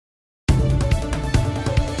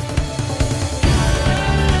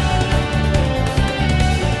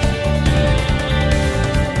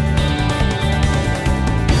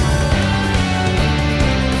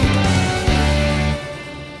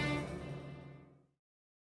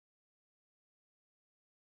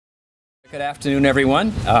Good afternoon,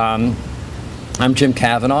 everyone. I'm Jim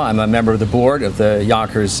Cavanaugh. I'm a member of the board of the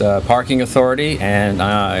Yonkers Parking Authority, and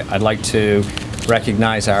I'd like to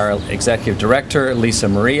recognize our executive director, Lisa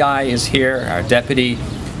Marie is here, our deputy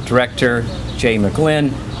director, Jay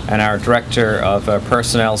McGlynn, and our director of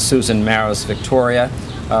personnel, Susan Maros Victoria.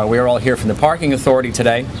 We are all here from the Parking Authority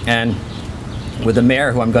today, and with the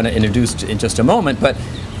mayor, who I'm going to introduce in just a moment. But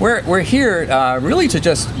we're here really to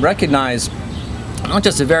just recognize not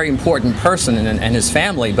just a very important person and his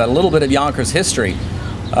family, but a little bit of Yonkers history.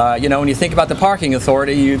 You know, when you think about the Parking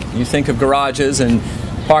Authority, you think of garages and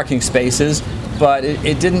parking spaces, but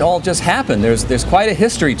it didn't all just happen. There's quite a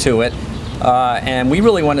history to it, and we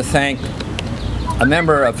really want to thank a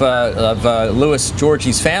member of Louis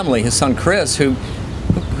Giorgi's family, his son Chris, who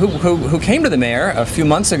came to the mayor a few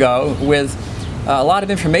months ago with a lot of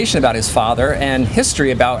information about his father and history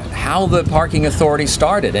about how the Parking Authority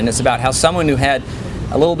started. And it's about how someone who had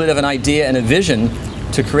a little bit of an idea and a vision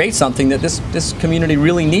to create something that this community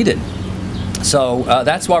really needed. So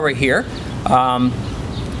that's why we're here. My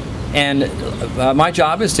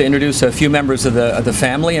job is to introduce a few members of the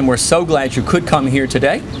family, and we're so glad you could come here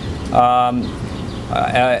today.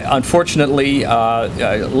 Unfortunately,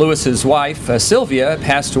 Louis's wife, Sylvia,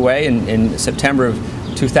 passed away in September of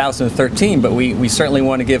 2013, but we certainly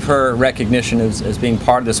want to give her recognition as being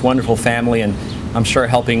part of this wonderful family, and I'm sure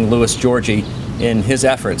helping Louis Giorgi in his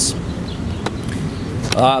efforts.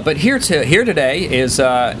 But here today is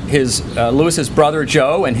Louis's brother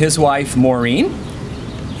Joe and his wife Maureen,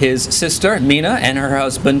 his sister Mina and her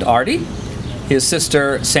husband Artie, his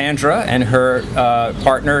sister Sandra and her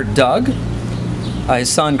partner Doug, his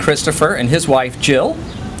son Christopher and his wife Jill,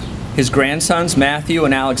 his grandsons Matthew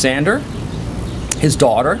and Alexander, his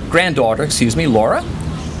granddaughter, Laura,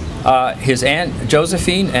 his aunt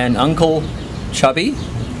Josephine and uncle Chubby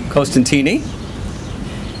Costantini,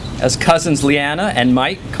 as cousins Leanna and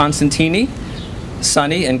Mike Constantini,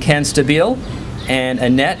 Sonny and Ken Stabile, and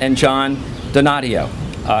Annette and John Donatio,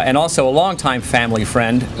 and also a longtime family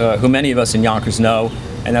friend who many of us in Yonkers know,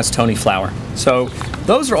 and that's Tony Flower. So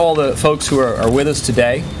those are all the folks who are with us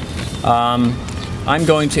today. I'm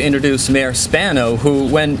going to introduce Mayor Spano, who,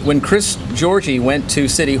 when Chris Giorgi went to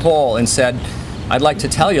City Hall and said, "I'd like to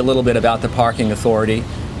tell you a little bit about the Parking Authority,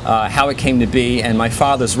 how it came to be, and my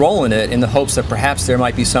father's role in it, in the hopes that perhaps there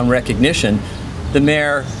might be some recognition," the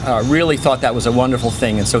mayor really thought that was a wonderful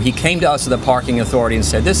thing. And so he came to us at the Parking Authority and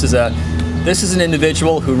said, this is an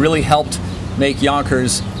individual who really helped make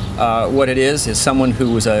Yonkers what it is someone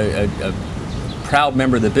who was a proud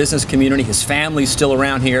member of the business community. His family's still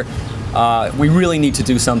around here. We really need to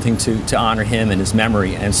do something to honor him and his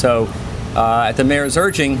memory. And so at the mayor's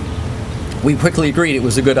urging, we quickly agreed it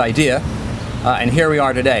was a good idea, and here we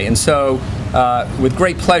are today. And so with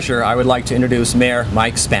great pleasure, I would like to introduce Mayor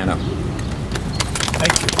Mike Spano.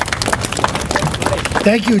 Thank you.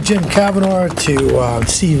 Thank you, Jim Cavanaugh, to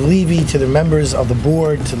Steve Levy, to the members of the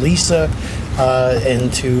board, to Lisa,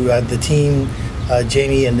 and to the team,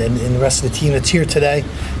 Jamie and the rest of the team that's here today,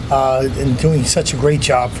 and doing such a great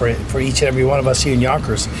job for each and every one of us here in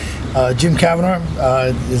Yonkers. Jim Cavanaugh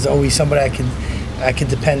is always somebody I can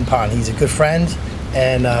depend upon. He's a good friend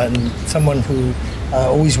and someone who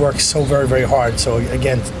always works so very, very hard. So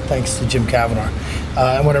again, thanks to Jim Cavanaugh.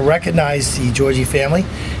 I want to recognize the Giorgi family,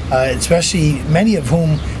 especially many of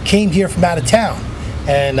whom came here from out of town,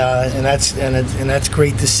 and that's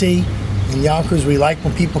great to see. In Yonkers, we like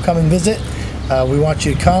when people come and visit. We want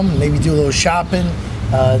you to come, maybe do a little shopping,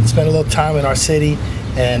 spend a little time in our city,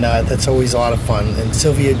 and that's always a lot of fun. And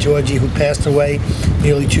Sylvia Giorgi, who passed away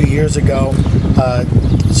nearly 2 years ago,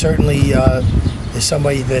 certainly is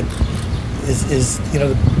somebody that is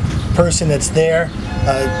the person that's there,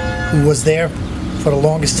 who was there for the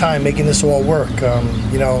longest time making this all work.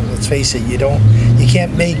 Let's face it, you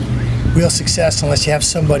can't make real success unless you have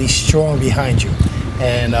somebody strong behind you.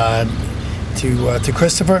 And to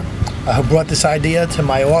Christopher, who brought this idea to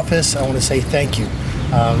my office, I want to say thank you.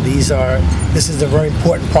 This is a very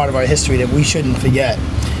important part of our history that we shouldn't forget.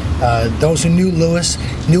 Those who knew Louis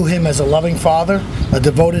knew him as a loving father, a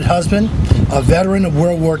devoted husband, a veteran of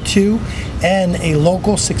World War II, and a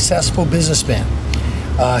local successful businessman.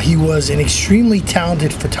 He was an extremely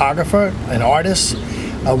talented photographer, an artist,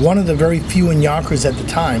 one of the very few in Yonkers at the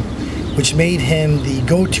time, which made him the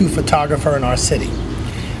go-to photographer in our city.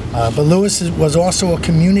 But Louis was also a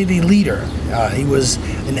community leader. He was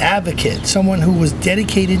an advocate, someone who was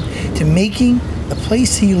dedicated to making the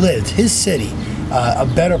place he lived, his city, a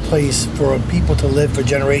better place for people to live for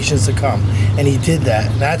generations to come. And he did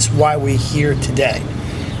that. And that's why we're here today.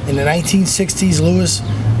 In the 1960s, Louis,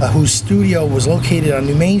 whose studio was located on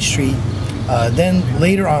New Main Street, then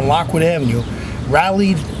later on Lockwood Avenue,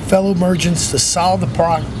 rallied fellow merchants to solve the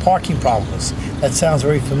parking problems. That sounds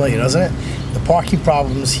very familiar, doesn't it? The parking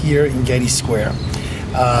problems here in Getty Square.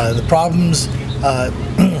 The problems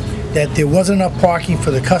that there wasn't enough parking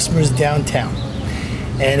for the customers downtown.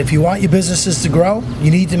 And if you want your businesses to grow,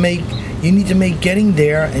 you need to make getting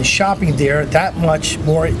there and shopping there that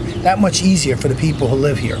much easier for the people who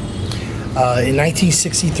live here. In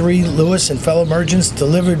 1963, Lewis and fellow merchants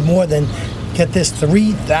delivered more than, get this,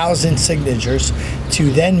 3,000 signatures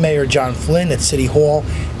to then Mayor John Flynn at City Hall,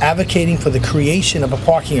 advocating for the creation of a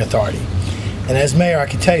parking authority. And as mayor, I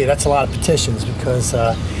can tell you that's a lot of petitions, because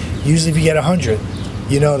usually if you get 100,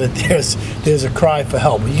 you know that there's a cry for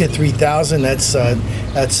help. When you get 3,000, that's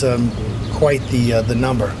quite the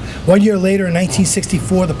number. 1 year later, in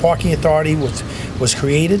 1964, the parking authority was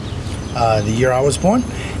created, the year I was born.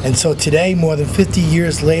 And so today, more than 50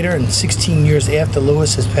 years later and 16 years after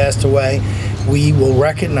Lewis has passed away, we will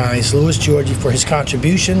recognize Louis Giorgi for his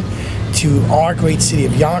contribution to our great city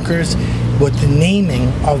of Yonkers with the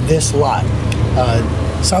naming of this lot.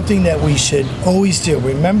 Something that we should always do.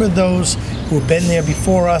 Remember those who have been there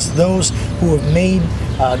before us, those who have made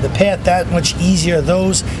the path that much easier,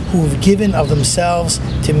 those who have given of themselves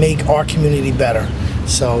to make our community better.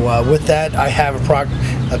 So with that, I have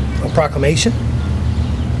a proclamation.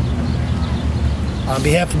 On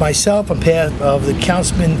behalf of myself, on behalf of the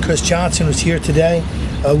Councilman Chris Johnson, who's here today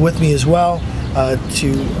with me as well,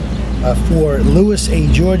 for Louis A.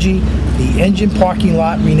 Giorgi, the engine parking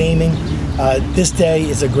lot renaming. This day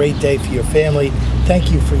is a great day for your family.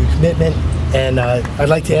 Thank you for your commitment. And I'd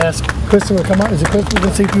like to ask Kristen to come on. Is it Kristen going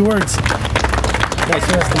to say a few words? Thank you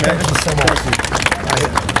so much.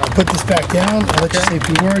 I'll put this back down. I'll let you say a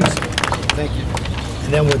few words. Thank you.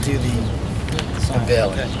 And then we'll do the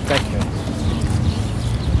unveiling. Okay. Thank you.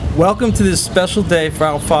 Welcome to this special day for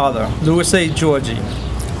our father, Louis A. Giorgi.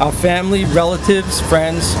 Our family, relatives,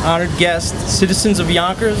 friends, honored guests, citizens of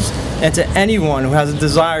Yonkers, and to anyone who has a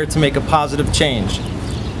desire to make a positive change.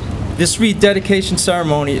 This rededication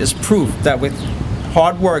ceremony is proof that with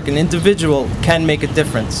hard work, an individual can make a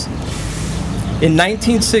difference. In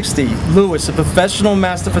 1960, Louis, a professional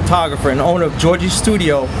master photographer and owner of Giorgi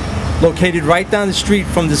Studio, located right down the street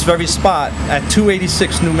from this very spot at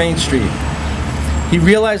 286 New Main Street, he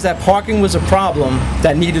realized that parking was a problem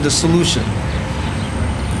that needed a solution.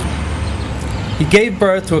 He gave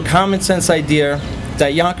birth to a common sense idea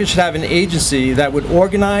that Yonkers should have an agency that would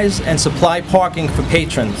organize and supply parking for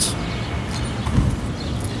patrons.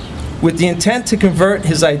 With the intent to convert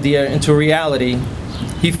his idea into a reality,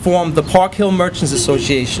 he formed the Park Hill Merchants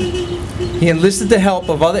Association. He enlisted the help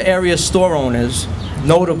of other area store owners,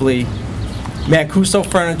 notably Mancuso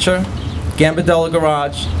Furniture, Gambardella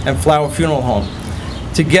Garage, and Flower Funeral Home.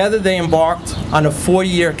 Together they embarked on a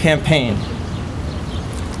 4-year campaign.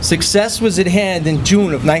 Success was at hand in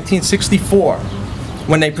June of 1964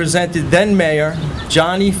 when they presented then Mayor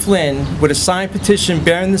John E. Flynn with a signed petition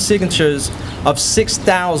bearing the signatures of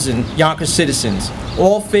 6,000 Yonkers citizens,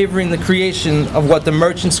 all favoring the creation of what the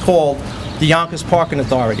merchants called the Yonkers Parking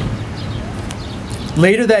Authority.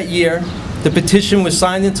 Later that year, the petition was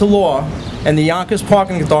signed into law and the Yonkers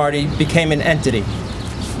Parking Authority became an entity.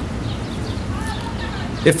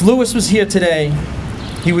 If Louis was here today,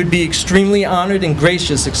 he would be extremely honored and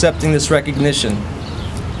gracious accepting this recognition.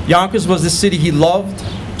 Yonkers was the city he loved,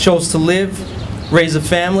 chose to live, raise a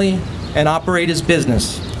family, and operate his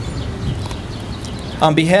business.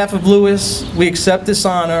 On behalf of Louis, we accept this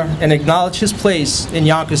honor and acknowledge his place in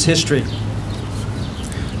Yonkers history.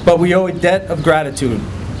 But we owe a debt of gratitude.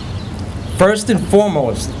 First and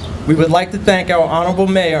foremost, we would like to thank our Honorable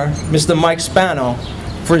Mayor, Mr. Mike Spano,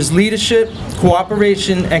 for his leadership,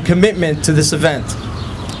 cooperation, and commitment to this event.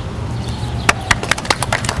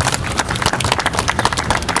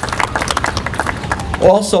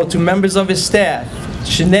 Also, to members of his staff,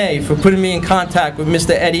 Shanae for putting me in contact with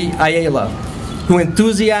Mr. Eddie Ayala, who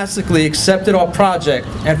enthusiastically accepted our project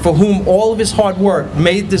and for whom all of his hard work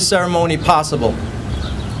made this ceremony possible.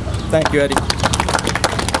 Thank you, Eddie.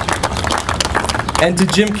 And to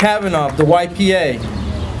Jim Kavanaugh of the YPA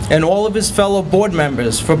and all of his fellow board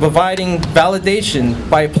members for providing validation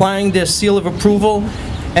by applying their seal of approval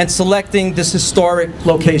and selecting this historic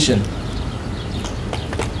location.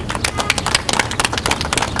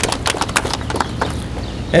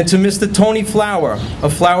 And to Mr. Tony Flower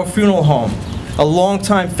of Flower Funeral Home, a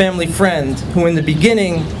longtime family friend who in the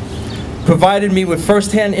beginning provided me with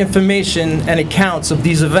firsthand information and accounts of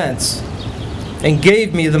these events and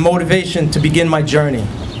gave me the motivation to begin my journey.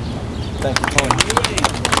 Thank you, Tony.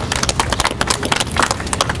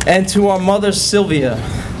 And to our mother, Sylvia,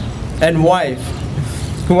 and wife,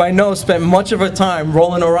 who I know spent much of her time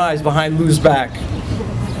rolling her eyes behind Lou's back,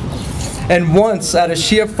 and once, out of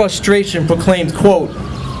sheer frustration, proclaimed, quote,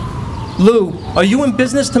 "Lou, are you in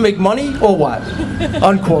business to make money or what?"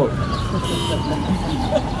 Unquote.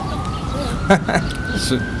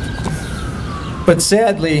 But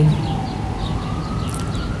sadly,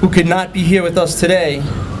 who could not be here with us today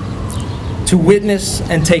to witness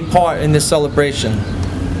and take part in this celebration.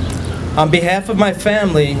 On behalf of my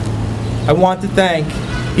family, I want to thank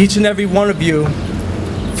each and every one of you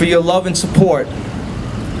for your love and support.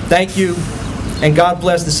 Thank you, and God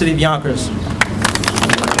bless the city of Yonkers.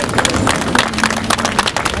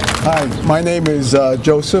 Hi, my name is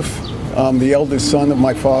Joseph. I'm the eldest son of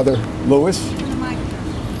my father, Louis.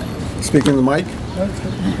 Speaking to the mic.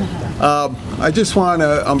 I just want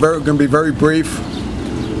to, I'm going to be very brief.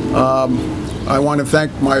 I want to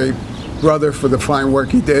thank my brother for the fine work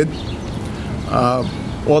he did.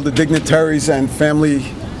 All the dignitaries and family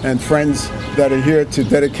and friends that are here to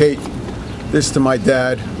dedicate this to my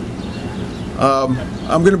dad.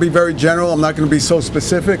 I'm going to be very general. I'm not going to be so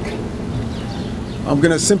specific. I'm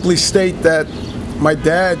going to simply state that my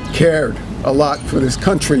dad cared a lot for this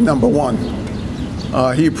country, number one.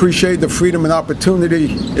 He appreciated the freedom and opportunity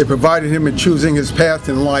it provided him in choosing his path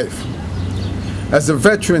in life. As a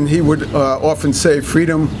veteran, he would often say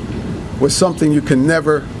freedom was something you can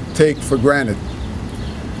never take for granted.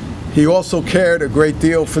 He also cared a great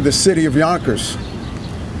deal for the city of Yonkers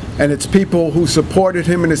and its people who supported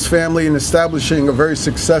him and his family in establishing a very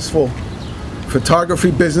successful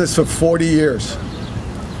photography business for 40 years.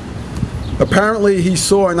 Apparently, he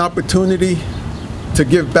saw an opportunity to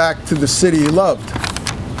give back to the city he loved.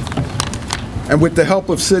 And with the help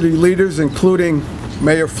of city leaders, including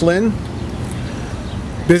Mayor Flynn,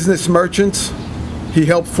 business merchants, he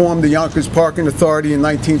helped form the Yonkers Parking Authority in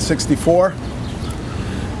 1964.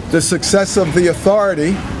 The success of the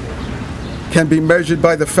authority can be measured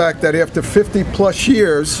by the fact that after 50+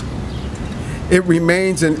 years, it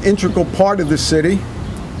remains an integral part of the city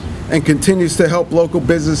and continues to help local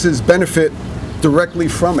businesses benefit directly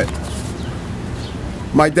from it.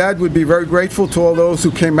 My dad would be very grateful to all those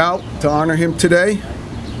who came out to honor him today.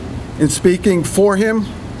 In speaking for him,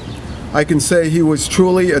 I can say he was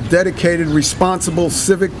truly a dedicated, responsible,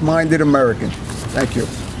 civic-minded American. Thank you.